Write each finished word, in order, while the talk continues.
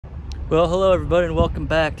Well, hello everybody and welcome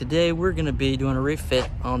back. Today we're going to be doing a refit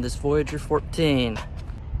on this Voyager 14.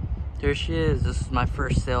 There she is. This is my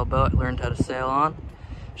first sailboat I learned how to sail on.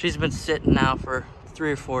 She's been sitting now for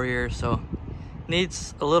 3 or 4 years, so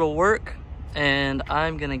needs a little work, and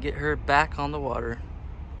I'm going to get her back on the water.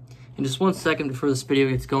 And just 1 second before this video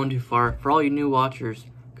gets going too far, for all you new watchers,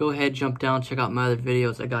 go ahead, jump down, check out my other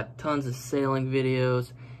videos. I got tons of sailing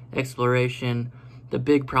videos, exploration, the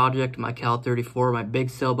big project, my Cal 34, my big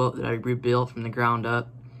sailboat that I rebuilt from the ground up.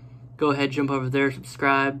 Go ahead, jump over there,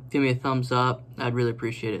 subscribe, give me a thumbs up. I'd really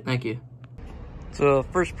appreciate it. Thank you. So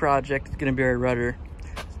first project is going to be our rudder.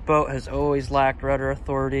 This boat has always lacked rudder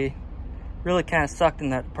authority. Really kind of sucked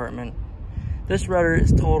in that department. This rudder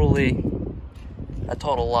is totally a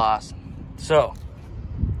total loss. So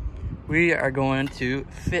we are going to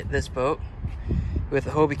fit this boat with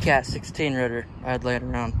a Hobie Cat 16 rudder I had laying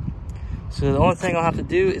around. So the only thing I'll have to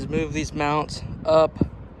do is move these mounts up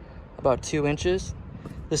about 2 inches.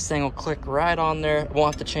 This thing will click right on there. I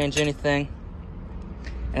won't have to change anything.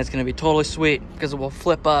 And it's gonna be totally sweet because it will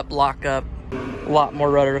flip up, lock up, a lot more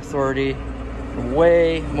rudder authority,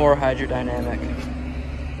 way more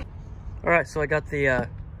hydrodynamic. All right, so I got the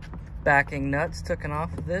backing nuts taken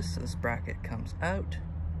off of this. So this bracket comes out.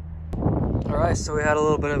 All right, so we had a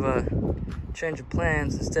little bit of a change of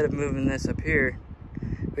plans. Instead of moving this up here,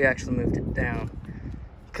 we actually moved it down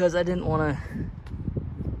because I didn't want to,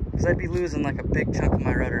 because I'd be losing like a big chunk of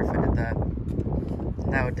my rudder if I did that.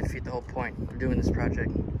 And that would defeat the whole point of doing this project.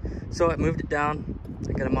 So I moved it down.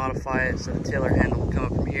 I gotta modify it so the tiller handle will come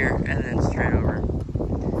up from here and then straight over.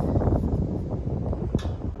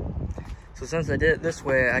 So since I did it this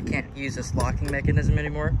way, I can't use this locking mechanism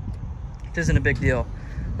anymore. It isn't a big deal.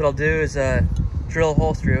 What I'll do is drill a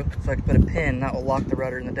hole through so I can put a pin that will lock the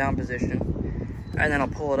rudder in the down position. And then I'll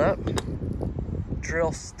pull it up,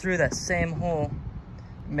 drill through that same hole,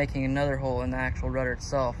 making another hole in the actual rudder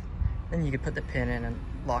itself. Then you can put the pin in and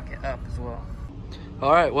lock it up as well.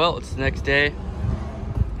 All right, well, it's the next day.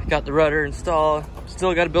 I got the rudder installed.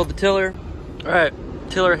 Still got to build the tiller. All right,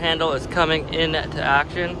 tiller handle is coming into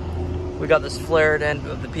action. We got this flared end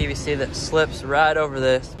of the PVC that slips right over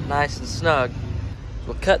this, nice and snug. So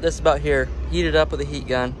we'll cut this about here, heat it up with a heat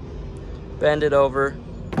gun, bend it over.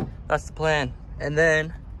 That's the plan. And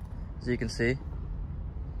then, as you can see,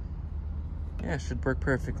 yeah, it should work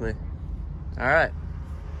perfectly. All right.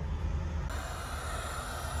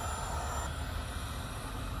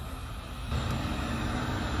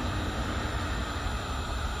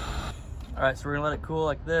 All right, so we're gonna let it cool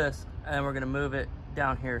like this, and then we're gonna move it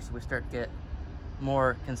down here so we start to get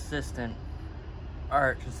more consistent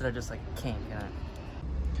arch instead of just like a kink in it.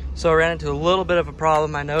 So I ran into a little bit of a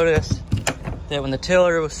problem. I noticed that when the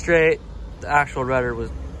tiller was straight, the actual rudder was,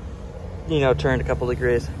 turned a couple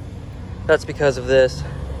degrees. That's because of this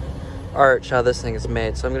arch, how this thing is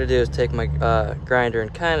made. So what I'm gonna do is take my grinder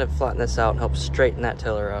and kind of flatten this out and help straighten that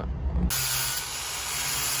tiller out.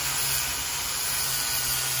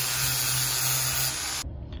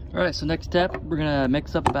 All right, so next step, we're gonna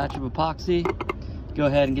mix up a batch of epoxy. Go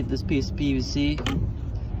ahead and get this piece of PVC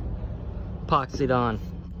epoxied on.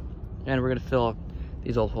 And we're gonna fill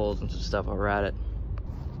these old holes and some stuff while we're at it.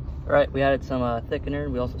 All right, we added some thickener.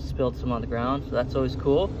 We also spilled some on the ground, so that's always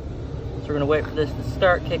cool. So we're gonna wait for this to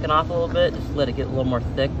start kicking off a little bit, just let it get a little more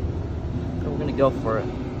thick. And we're gonna go for it.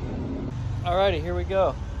 All righty, here we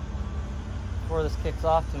go. Before this kicks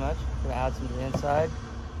off too much, we're gonna add some to the inside.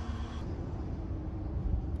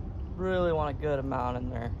 Really want a good amount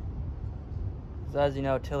in there. Because as you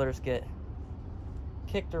know, tillers get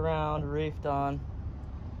kicked around, reefed on.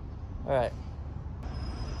 All right.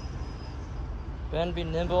 Bend, be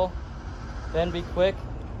nimble, bend, be quick,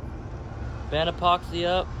 bend epoxy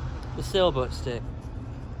up the sailboat stick.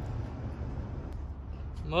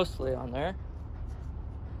 Mostly on there.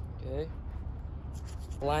 Okay.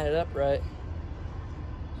 Line it up right.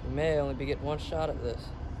 So we may only be getting one shot at this.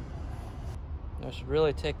 I should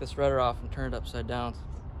really take this rudder off and turn it upside down.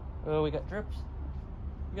 Oh, we got drips.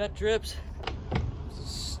 We got drips. It's a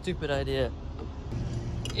stupid idea.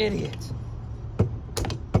 Idiot.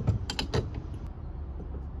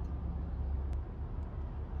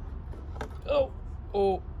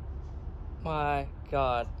 Oh my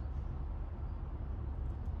God.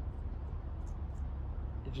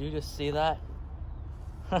 Did you just see that?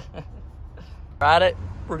 At it,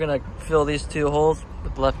 we're gonna fill these 2 holes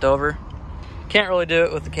with leftover. Can't really do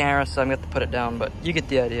it with the camera, so I'm gonna have to put it down, but you get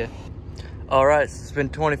the idea. All right, so it's been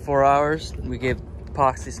 24 hours. We gave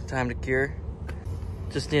epoxy some time to cure.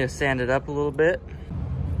 Just need to sand it up a little bit.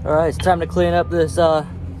 All right, it's time to clean up this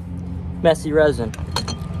messy resin.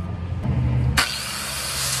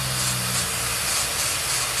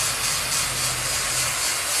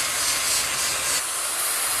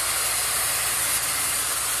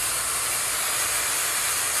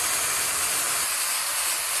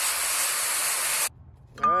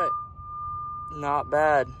 not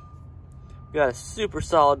bad. We got a super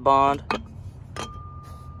solid bond.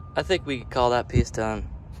 I think we could call that piece done.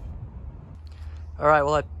 All right,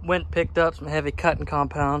 well, I went and picked up some heavy cutting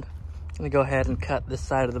compound. I'm gonna go ahead and cut this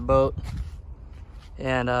side of the boat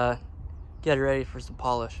and get it ready for some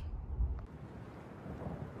polish.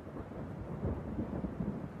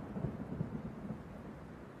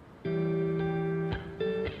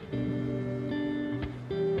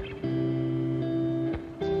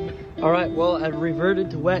 All right, well, I've reverted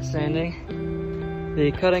to wet sanding.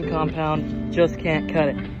 The cutting compound just can't cut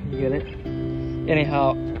it. You get it?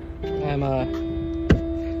 Anyhow, I'm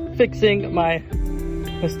fixing my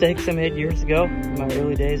mistakes I made years ago in my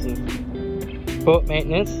early days of boat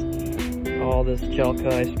maintenance. All this gel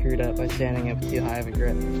coat I screwed up by sanding it with too high of a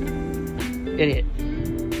grip. Idiot.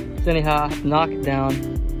 So anyhow, I knock it down.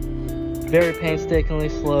 Very painstakingly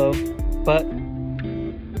slow, but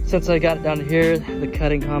since I got it down to here, the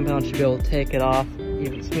cutting compound should be able to take it off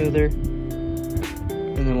even smoother.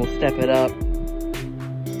 And then we'll step it up.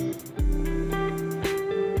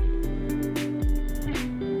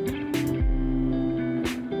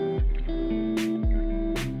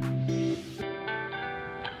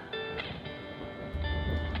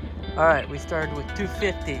 All right, we started with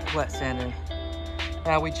 250 wet sanding.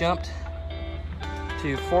 Now we jumped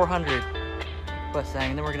to 400 wet sanding,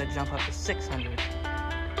 and then we're gonna jump up to 600.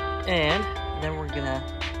 And then we're gonna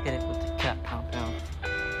hit it with the cut compound.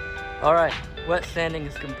 All right, wet sanding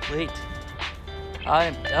is complete. I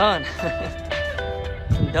am done.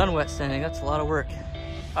 I'm done wet sanding, that's a lot of work.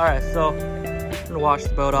 All right, so I'm gonna wash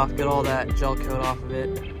the boat off, get all that gel coat off of it,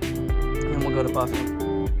 and then we'll go to buffing.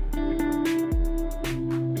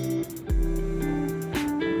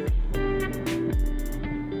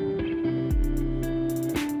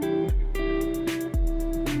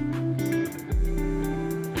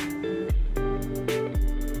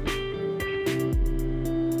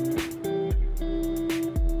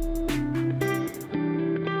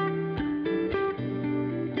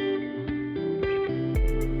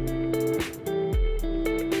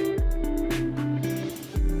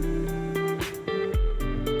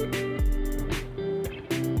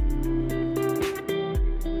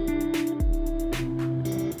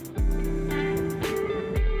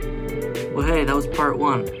 Well, hey, that was part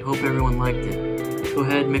 1. Hope everyone liked it. Go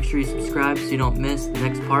ahead, make sure you subscribe so you don't miss the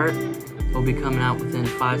next part. It'll be coming out within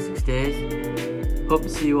 5-6 days. Hope to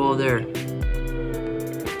see you all there.